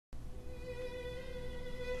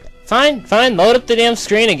Fine, fine, load up the damn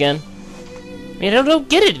screen again. I mean, I don't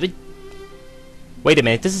get it. But... Wait a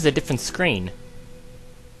minute, this is a different screen.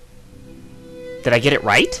 Did I get it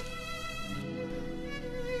right?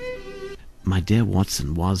 My dear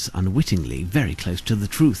Watson was, unwittingly, very close to the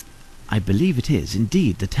truth. I believe it is,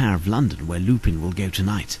 indeed, the Tower of London where Lupin will go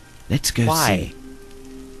tonight. Let's go see.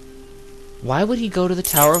 Why would he go to the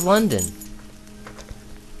Tower of London?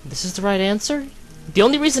 This is the right answer? The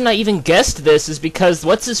only reason I even guessed this is because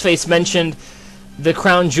What's-His-Face mentioned the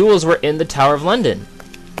crown jewels were in the Tower of London.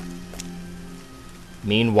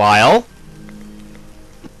 Meanwhile...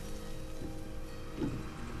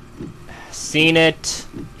 Seen it.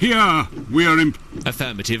 Here, we are in...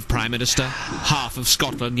 Affirmative, Prime Minister. Half of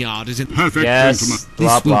Scotland Yard is in... Perfect, Yes, gentlemen.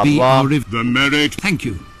 blah, This will blah, be blah. our... The merit... Thank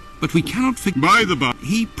you. But we cannot fix... By the by,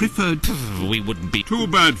 he preferred... We wouldn't be... Too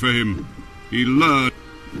bad for him. He learned...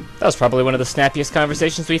 That was probably one of the snappiest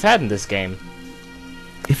conversations we've had in this game.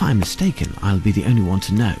 If I'm mistaken, I'll be the only one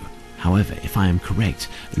to know. However, if I am correct,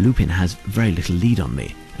 Lupin has very little lead on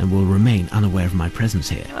me, and will remain unaware of my presence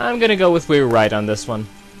here. I'm gonna go with we were right on this one.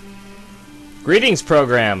 Greetings,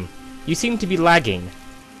 program. You seem to be lagging.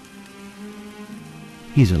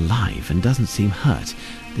 He's alive and doesn't seem hurt.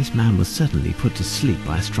 This man was certainly put to sleep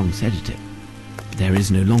by a strong sedative. There is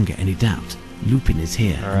no longer any doubt. Lupin is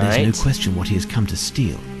here, and there's Alright. no question what he has come to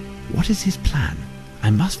steal. What is his plan?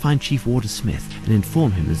 I must find Chief Warder Smith and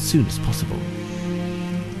inform him as soon as possible.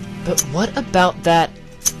 But what about that...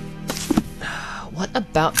 What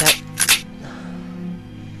about that...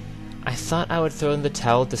 I thought I would throw in the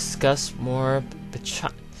towel, discuss more...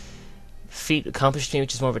 feat accomplished me,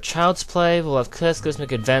 which is more of a child's play. We'll have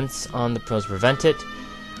cataclysmic events on the pros prevent it.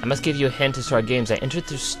 I must give you a hint as to our games. I entered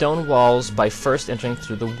through stone walls by first entering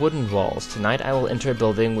through the wooden walls. Tonight I will enter a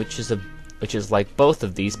building which is like both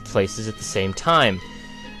of these places at the same time.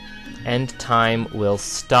 And time will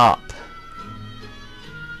stop.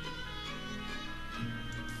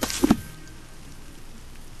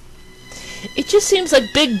 It just seems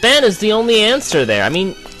like Big Ben is the only answer there. I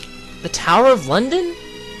mean, the Tower of London?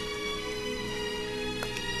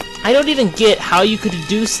 I don't even get how you could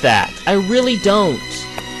deduce that. I really don't.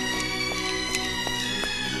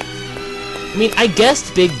 I mean, I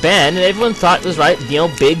guessed Big Ben, and everyone thought it was right, you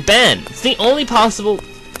know, Big Ben. It's the only possible...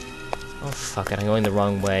 Oh, fuck it, I'm going the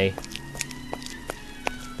wrong way.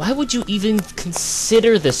 Why would you even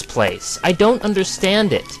consider this place? I don't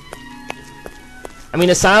understand it. I mean,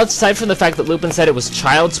 aside from the fact that Lupin said it was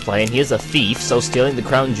child's play, and he is a thief, so stealing the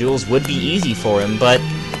crown jewels would be easy for him, but...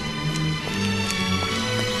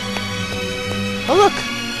 Oh, look!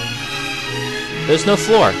 There's no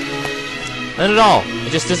floor. None at all.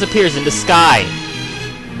 It just disappears into sky.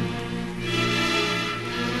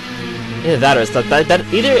 Either that or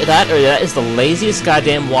that is the laziest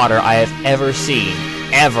goddamn water I have ever seen.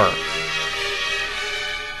 Ever.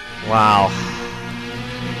 Wow.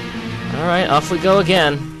 Alright, off we go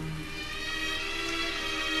again.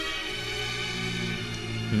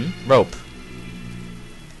 Rope.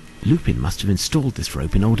 Lupin must have installed this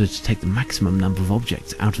rope in order to take the maximum number of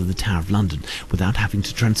objects out of the Tower of London without having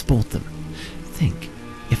to transport them. Think,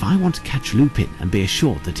 if I want to catch Lupin and be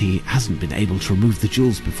assured that he hasn't been able to remove the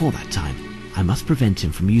jewels before that time, I must prevent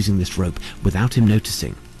him from using this rope without him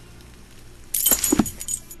noticing.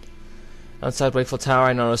 Outside Wakeful Tower,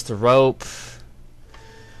 I noticed the rope.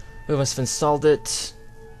 We must have installed it.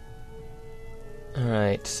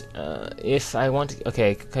 Alright, if I want to...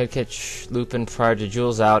 Okay, can I catch Lupin prior to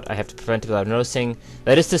jewels out? I have to prevent it without noticing.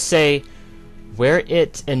 That is to say, wear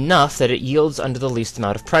it enough that it yields under the least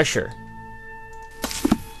amount of pressure.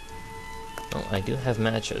 Oh, I do have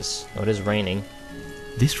matches. Oh, it is raining.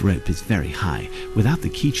 This rope is very high. Without the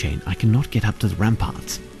keychain, I cannot get up to the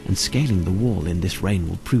ramparts, and scaling the wall in this rain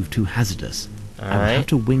will prove too hazardous. I will have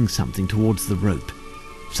to wing something towards the rope.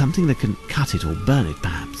 Something that can cut it or burn it,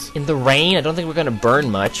 perhaps. In the rain? I don't think we're going to burn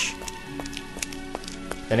much.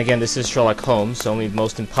 Then again, this is Sherlock Holmes, so only the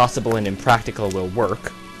most impossible and impractical will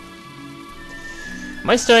work. Am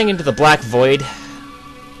I staring into the black void?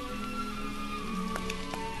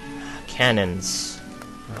 Cannons.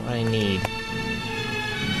 Not what I need.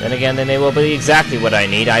 Then again, they may well be exactly what I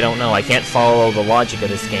need. I don't know. I can't follow the logic of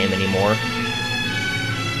this game anymore.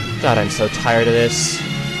 God, I'm so tired of this.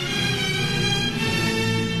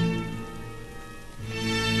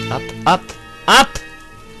 Up, up, up!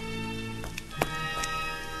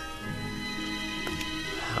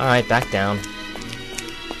 Alright, back down.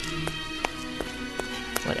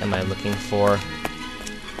 What am I looking for?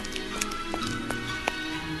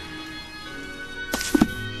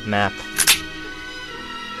 Map.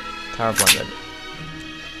 Tower of London.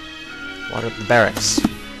 Water at the barracks.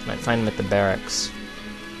 Might find him at the barracks.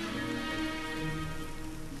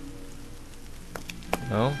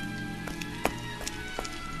 No.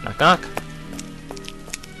 Knock knock.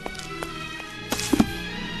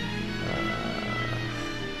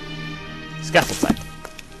 Scaffold side.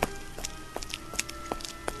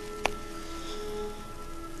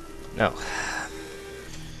 No.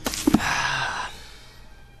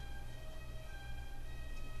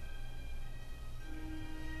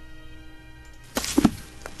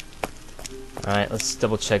 Alright, let's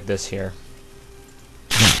double check this here.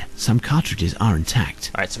 There, some cartridges are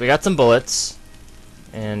intact. Alright, so we got some bullets.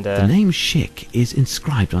 And, The name Schick is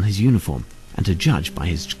inscribed on his uniform, and to judge by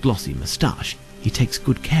his glossy moustache, he takes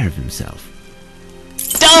good care of himself.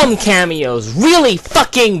 dumb cameos! Really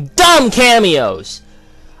fucking dumb cameos!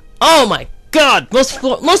 Oh my god! Most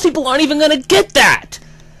people aren't even gonna get that!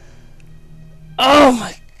 Oh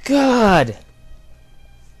my god!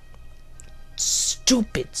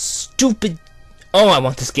 Stupid, stupid... Oh, I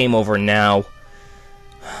want this game over now.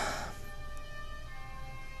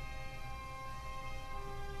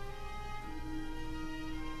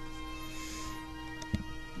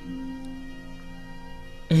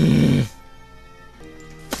 Oh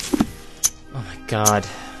my god.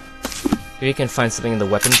 Maybe you can find something in the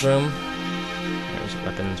weapons room. There's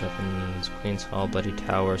weapons, Queen's Hall, Bloody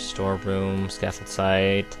Tower, storeroom, scaffold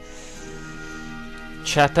site,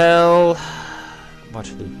 chapel,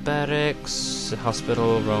 Waterloo Barracks,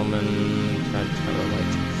 hospital, Roman, Red Tower,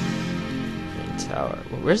 White Queen Tower.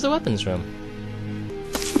 Where's the weapons room?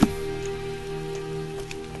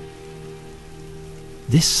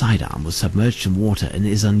 This sidearm was submerged in water and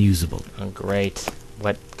is unusable. Oh, great.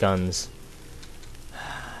 Wet guns.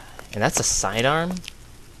 And that's a sidearm?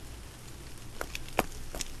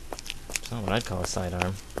 It's not what I'd call a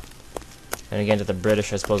sidearm. And again, to the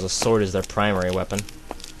British, I suppose a sword is their primary weapon.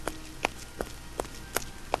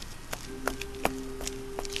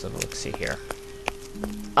 So let's see here.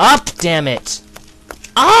 Up, damn it!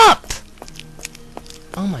 Up!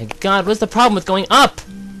 Oh my god, what's the problem with going up?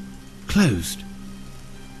 Closed.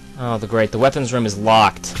 Oh, the weapons room is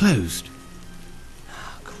locked. Closed.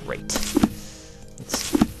 Great.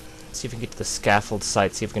 Let's see if we can get to the scaffold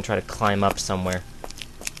site, see if we can try to climb up somewhere.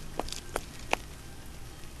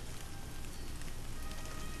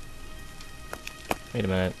 Wait a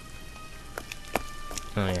minute.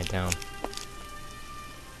 Oh yeah, down.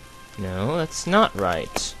 No, that's not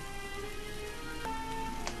right.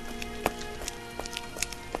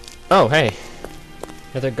 Oh, hey.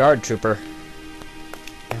 Another guard trooper.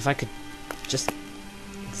 If I could just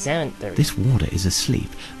examine... There. This warder is asleep.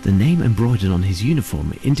 The name embroidered on his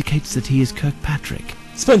uniform indicates that he is Kirkpatrick.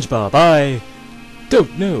 SpongeBob, I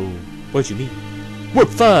don't know what you mean. Warp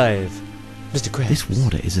 5! Mr. Krabs. This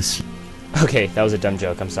warder is asleep. Okay, that was a dumb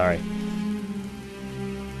joke, I'm sorry.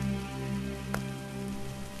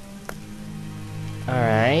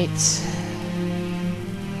 Alright.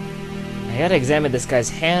 I gotta examine this guy's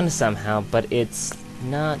hand somehow, but it's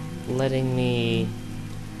not letting me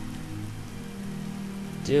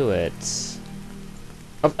do it.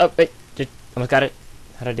 Oh, wait. Almost got it.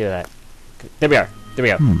 How'd I do that? There we are. There we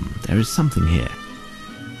go. There is something here.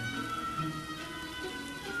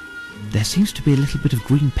 There seems to be a little bit of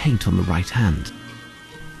green paint on the right hand.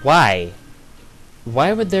 Why?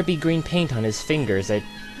 Why would there be green paint on his fingers?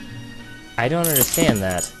 I don't understand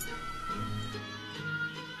that.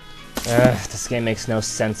 This game makes no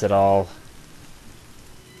sense at all.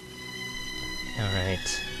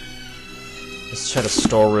 Alright. Let's try the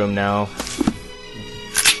storeroom now.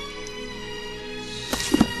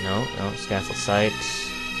 No, scaffold site.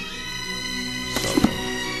 Storeroom.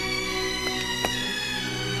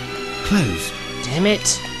 Closed. Damn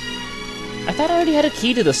it! I thought I already had a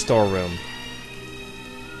key to the storeroom.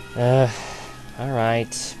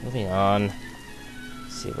 Alright, moving on.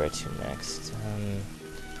 Let's see where to next.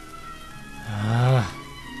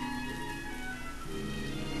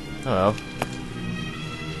 Hello.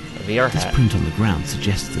 A VR This hat. print on the ground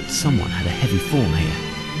suggests that someone had a heavy fall here.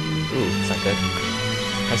 Ooh, that's not good.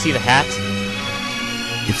 I see the hat.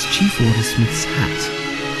 It's Chief Warder Smith's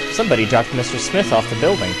hat. Somebody dropped Mr. Smith off the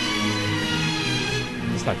building.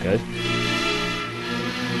 That's not good.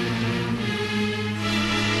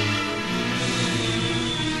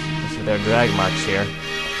 So there are drag marks here.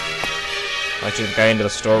 Let's get the guy into the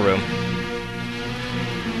storeroom.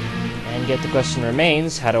 And yet the question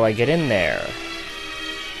remains, how do I get in there?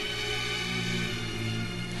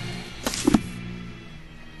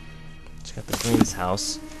 Check out the Green's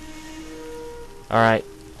house. Alright.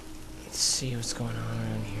 Let's see what's going on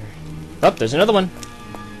around here. Oh, there's another one!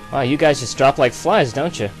 Wow, you guys just drop like flies,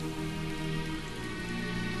 don't you?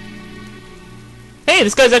 Hey,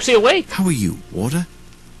 this guy's actually awake! How are you, Warder?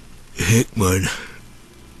 Hickman. Are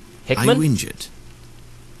Hickman? you injured?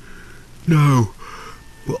 No,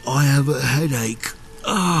 but I have a headache.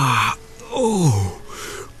 I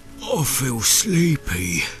feel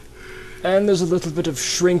sleepy. And there's a little bit of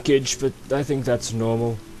shrinkage, but I think that's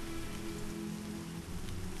normal.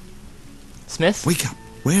 Smith? Wake up.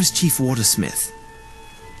 Where's Chief Warder Smith?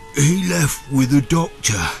 He left with the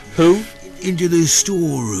doctor. Who? Into the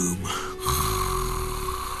storeroom.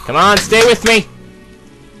 Come on, stay with me!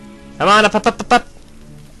 Come on, up, up, up, up, up!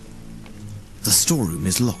 The storeroom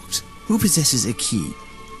is locked. Who possesses a key?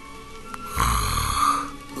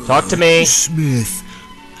 Talk to me! Smith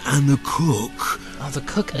and the cook. Oh, the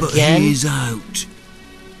cook But again? he is out.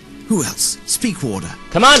 Who else? Speak, Warder.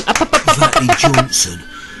 Come on, up, up, up, up, up, Fatty up, up. Johnson.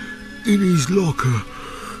 In his locker.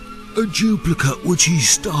 A duplicate which he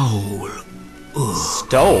stole.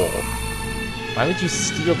 Stole? Why would you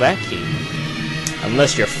steal that key?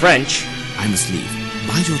 Unless you're French. I must leave.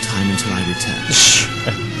 Bide your time until I return.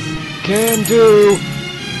 Can do!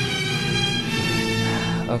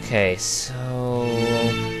 Okay, so...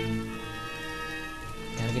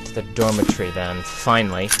 Gotta get to the dormitory then,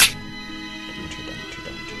 finally.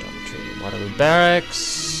 Dormitory. Waterloo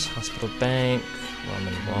Barracks, Hospital Bank,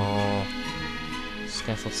 Roman Wall,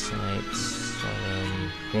 Scaffold Sites,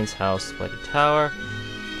 Queen's House, Bloody Tower,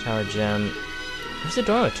 Tower Gem. Where's the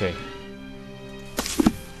dormitory?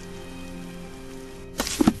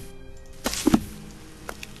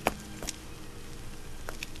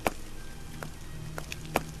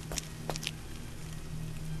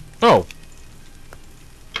 Oh!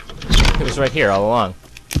 It was right here all along.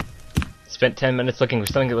 Spent 10 minutes looking for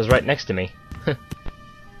something that was right next to me.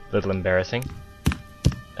 Little embarrassing.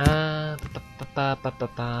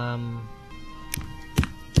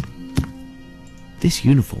 This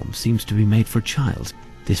uniform seems to be made for a child.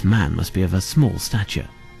 This man must be of a small stature.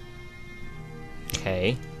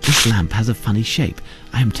 Okay. This lamp has a funny shape.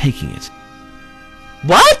 I am taking it.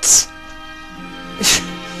 What?!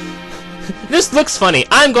 This looks funny.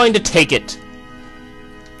 I'm going to take it.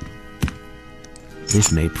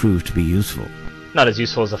 This may prove to be useful. Not as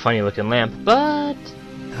useful as a funny looking lamp, but...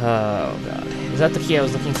 Oh god. Is that the key I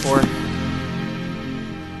was looking for?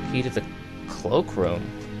 Key to the cloakroom.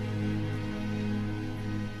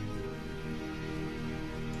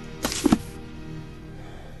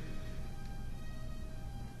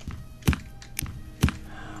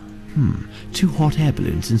 Two hot air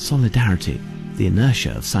balloons in solidarity. The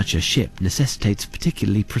inertia of such a ship necessitates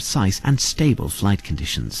particularly precise and stable flight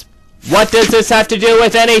conditions. What does this have to do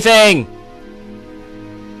with anything?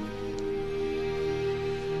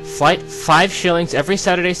 Flight 5 shillings every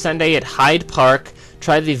Saturday, Sunday at Hyde Park.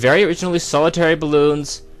 Try the very originally solitary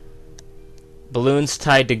balloons. Balloons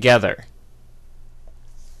tied together.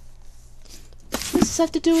 What does this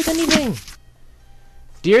have to do with anything?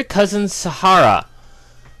 Dear cousin Sarah,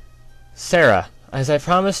 as I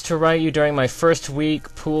promised to write you during my first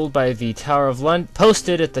week, posted at the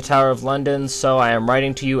Tower of London, so I am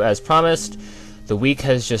writing to you as promised. The week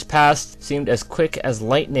has just passed, seemed as quick as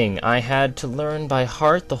lightning. I had to learn by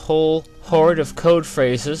heart the whole horde of code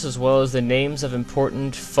phrases, as well as the names of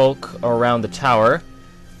important folk around the tower.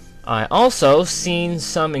 I also seen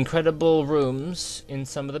some incredible rooms in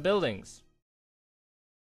some of the buildings.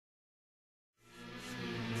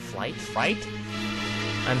 Fright?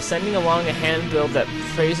 I'm sending along a handbill that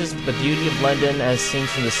praises the beauty of London as seen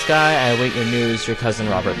from the sky. I await your news, your cousin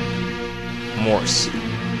Robert. Morse.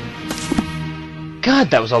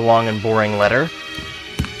 God, that was a long and boring letter.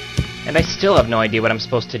 And I still have no idea what I'm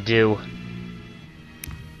supposed to do.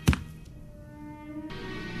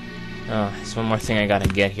 Oh, there's one more thing I gotta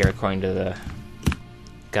get here according to the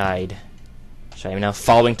guide. Which I am now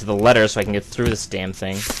following to the letter so I can get through this damn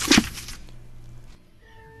thing.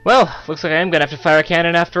 Well, looks like I am gonna have to fire a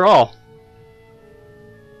cannon after all.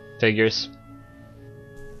 Figures.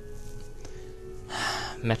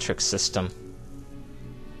 Metric system.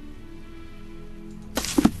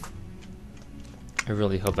 I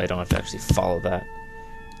really hope I don't have to actually follow that.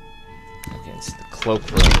 Okay, it's the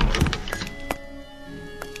cloakroom.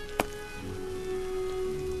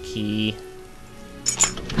 Key.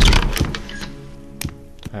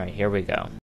 Alright, here we go.